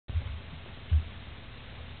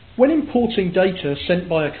When importing data sent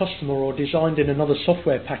by a customer or designed in another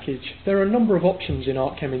software package, there are a number of options in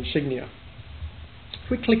ARTCAM Insignia.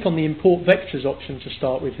 If we click on the Import Vectors option to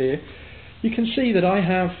start with here, you can see that I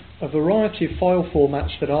have a variety of file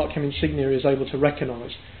formats that ARTCAM Insignia is able to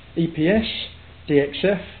recognise. EPS,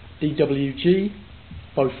 DXF, DWG,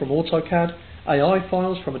 both from AutoCAD, AI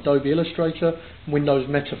files from Adobe Illustrator, and Windows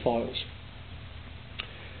Meta files.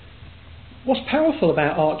 What's powerful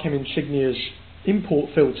about ARTCAM Insignia's import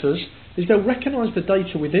filters is they'll recognise the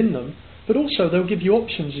data within them, but also they'll give you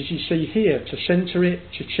options, as you see here, to centre it,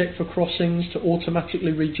 to check for crossings, to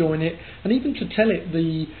automatically rejoin it, and even to tell it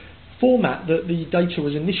the format that the data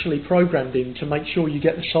was initially programmed in to make sure you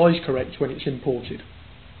get the size correct when it's imported.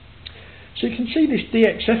 So you can see this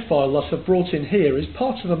DXF file that I've brought in here is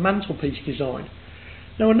part of a mantelpiece design.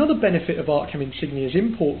 Now, another benefit of ARTCAM Insignia's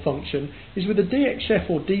import function is with the DXF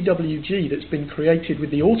or DWG that's been created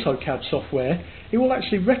with the AutoCAD software, it will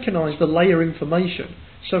actually recognise the layer information.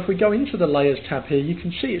 So if we go into the Layers tab here, you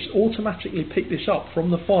can see it's automatically picked this up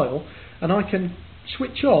from the file, and I can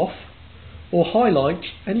switch off or highlight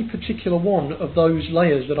any particular one of those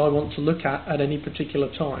layers that I want to look at any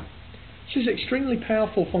particular time. This is extremely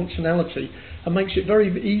powerful functionality and makes it very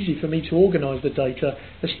easy for me to organise the data,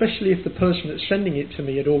 especially if the person that's sending it to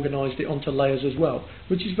me had organised it onto layers as well,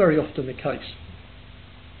 which is very often the case.